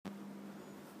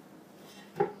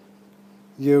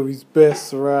Yo, he's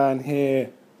best around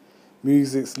here.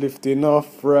 Music's lifting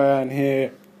off round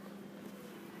here.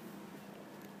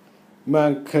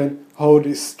 Man can hold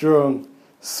it strong.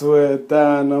 Swear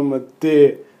down, I'm a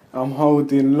dick. I'm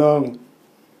holding long.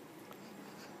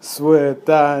 Swear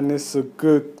down, it's a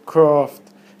good craft.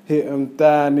 Hit 'em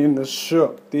down in the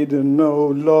shop, didn't know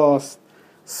last.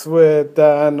 Swear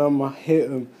down, I'ma hit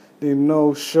 'em, they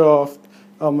no shaft.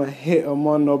 I'ma hit 'em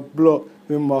on the block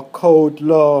with my cold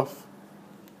laugh.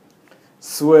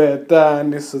 Swear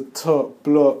down, it's a top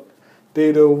block.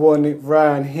 They don't want it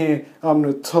round here, I'm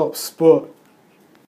the top spot.